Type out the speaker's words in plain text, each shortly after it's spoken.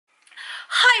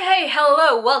Hi, hey,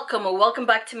 hello, welcome or welcome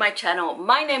back to my channel.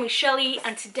 My name is Shelly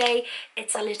and today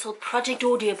it's a little project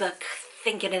audiobook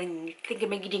thinking, blah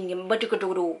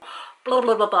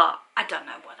blah blah blah. I don't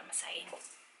know what I'm saying.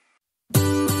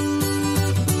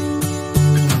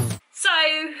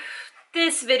 So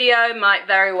this video might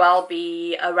very well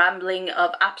be a rambling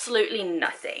of absolutely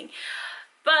nothing,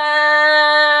 but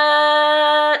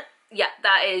yeah,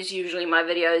 that is usually my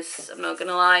videos, I'm not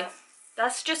gonna lie.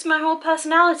 That's just my whole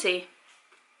personality.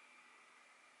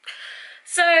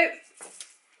 So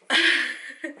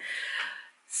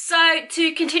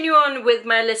to continue on with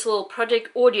my little project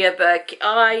audiobook,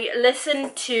 I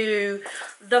listened to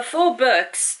the 4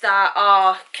 books that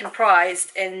are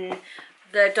comprised in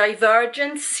the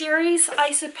Divergent series,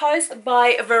 I suppose,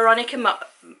 by Veronica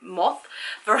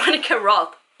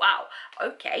Roth. Wow,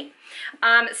 okay.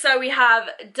 So we have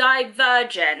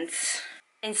Divergent,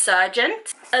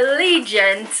 Insurgent,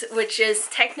 Allegiant, which is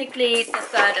technically the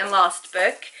 3rd and last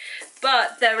book,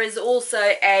 but there is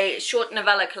also a short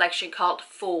novella collection called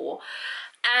 4.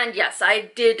 And yes, I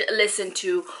did listen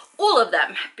to all of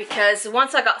them because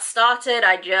once I got started,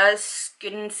 I just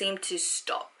couldn't seem to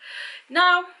stop.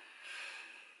 Now,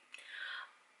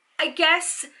 I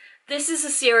guess this is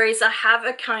a series I have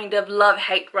a kind of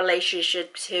love-hate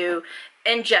relationship to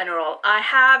in general. I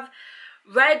have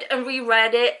read and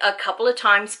reread it a couple of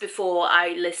times before I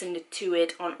listened to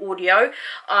it on audio.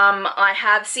 I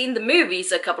have seen the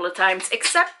movies a couple of times,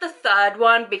 except the 3rd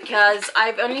one because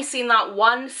I've only seen that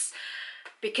once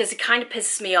because it kind of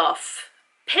pisses me off.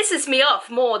 Pisses me off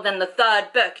more than the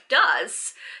 3rd book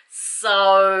does.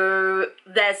 So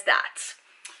there's that.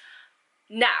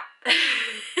 Now,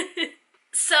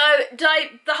 so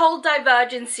the whole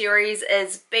Divergent series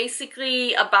is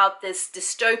basically about this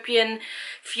dystopian,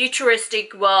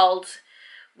 futuristic world.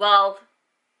 Well,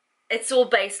 it's all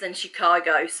based in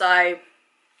Chicago, so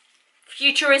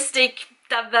futuristic,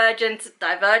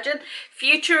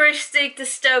 futuristic,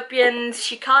 dystopian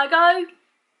Chicago.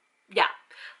 Yeah,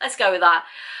 let's go with that.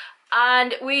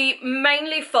 And we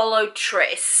mainly follow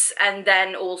Tris and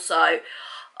then also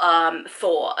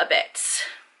for a bit.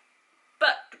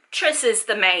 But Tris is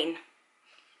the main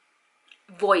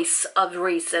voice of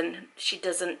reason.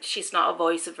 She's not a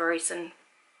voice of reason.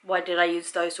 Why did I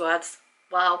use those words?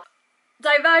 Well,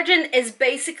 Divergent is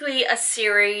basically a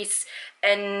series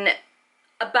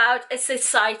about a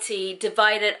society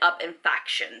divided up in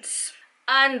factions.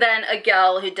 And then a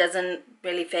girl who doesn't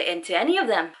really fit into any of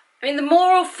them. I mean, the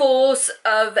moral force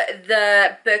of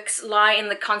the books lie in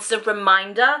the constant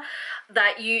reminder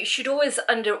that you should always,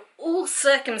 under all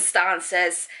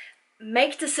circumstances,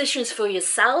 make decisions for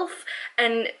yourself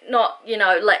and not, you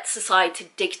know, let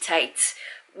society dictate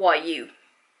what you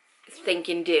think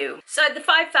and do. So the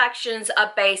 5 factions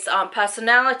are based on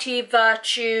personality,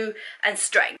 virtue, and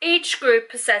strength. Each group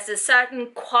possesses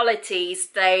certain qualities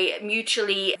they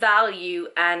mutually value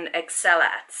and excel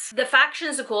at. The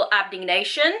factions are called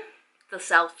Abnegation, the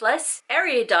selfless,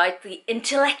 erudite, the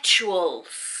intellectuals,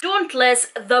 dauntless,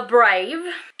 the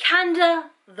brave,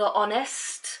 candor, the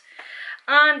honest,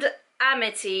 and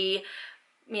amity,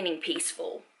 meaning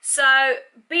peaceful. So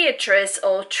Beatrice,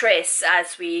 or Tris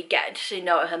as we get to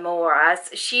know her more as,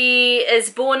 she is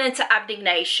born into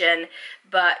abnegation,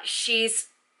 but she's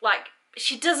like,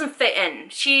 she doesn't fit in.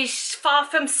 She's far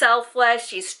from selfless,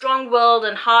 she's strong-willed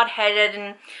and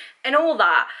hard-headed and all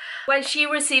that. When she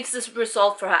receives this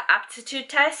result for her aptitude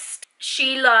test,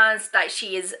 she learns that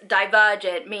she is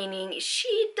divergent, meaning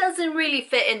she doesn't really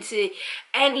fit into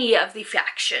any of the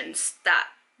factions that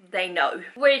they know.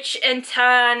 Which in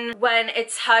turn, when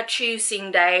it's her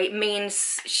choosing day,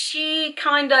 means she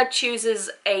kinda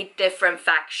chooses a different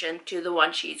faction to the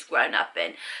one she's grown up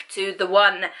in, to the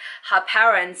one her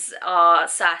parents are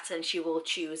certain she will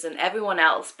choose, and everyone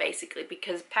else basically,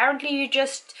 because apparently you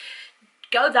just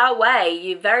go that way.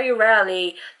 You very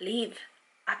rarely leave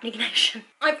abnegation.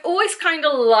 I've always kind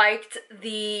of liked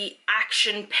the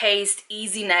action-paced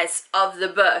easiness of the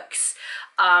books,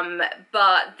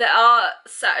 but there are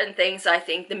certain things I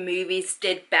think the movies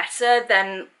did better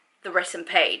than the written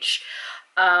page.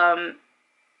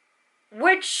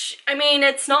 Which, I mean,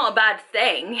 it's not a bad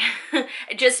thing.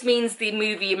 It just means the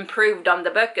movie improved on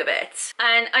the book a bit.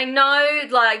 And I know,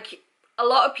 like, a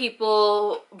lot of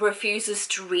people refuses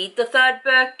to read the 3rd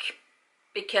book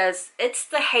because it's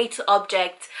the hate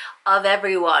object of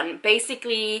everyone.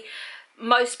 Basically,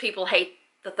 most people hate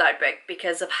the 3rd book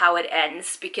because of how it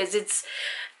ends, because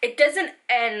it doesn't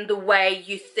end the way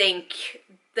you think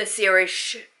the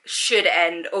series should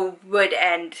end or would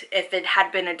end if it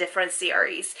had been a different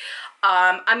series.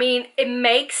 I mean, it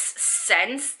makes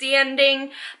sense, the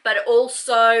ending, but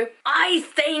also I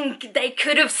think they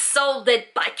could have solved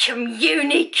it by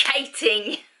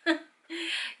communicating.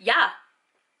 Yeah,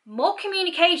 more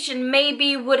communication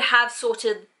maybe would have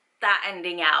sorted that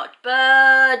ending out,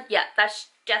 but yeah, that's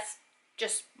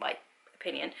just my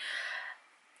opinion.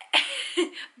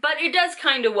 But it does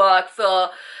kind of work for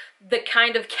the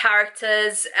kind of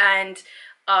characters and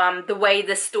the way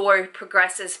the story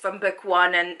progresses from book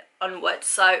 1 and onwards.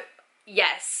 So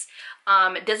yes,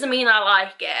 it doesn't mean I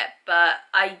like it, but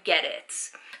I get it.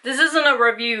 This isn't a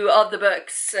review of the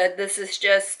books. This is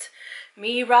just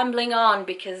me rambling on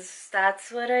because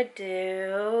that's what I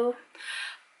do.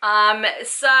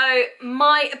 So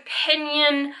my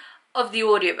opinion of the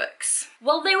audiobooks.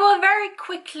 Well, they were very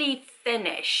quickly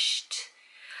finished.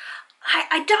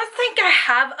 I don't think I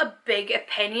have a big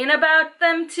opinion about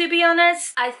them, to be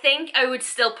honest. I think I would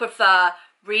still prefer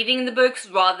reading the books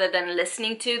rather than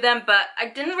listening to them, but I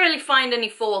didn't really find any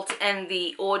fault in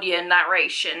the audio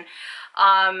narration.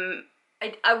 I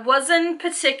wasn't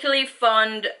particularly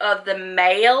fond of the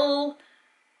male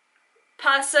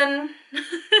person.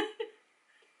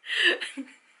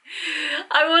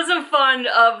 I wasn't fond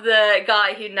of the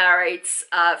guy who narrates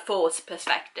Thor's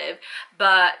perspective,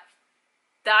 but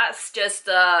that's just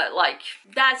I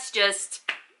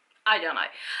don't know.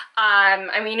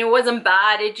 I mean, it wasn't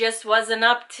bad, it just wasn't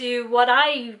up to what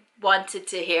I wanted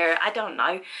to hear. I don't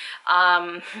know.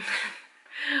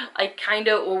 I kind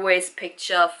of always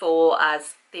picture Thor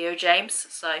as Theo James,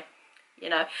 so, you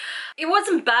know. It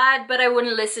wasn't bad, but I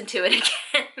wouldn't listen to it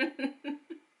again.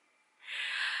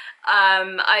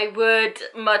 I would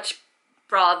much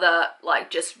rather like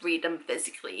just read them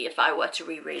physically if I were to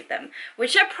reread them,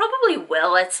 which I probably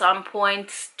will at some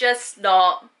point, just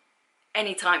not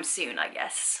anytime soon, I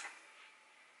guess.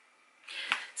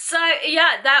 So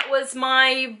yeah, that was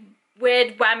my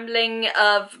weird rambling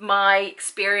of my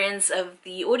experience of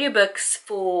the audiobooks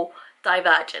for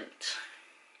Divergent.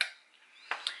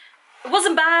 It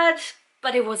wasn't bad,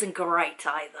 but it wasn't great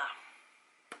either.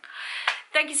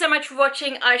 Thank you so much for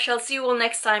watching. I shall see you all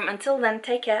next time. Until then,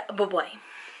 take care. Bye-bye.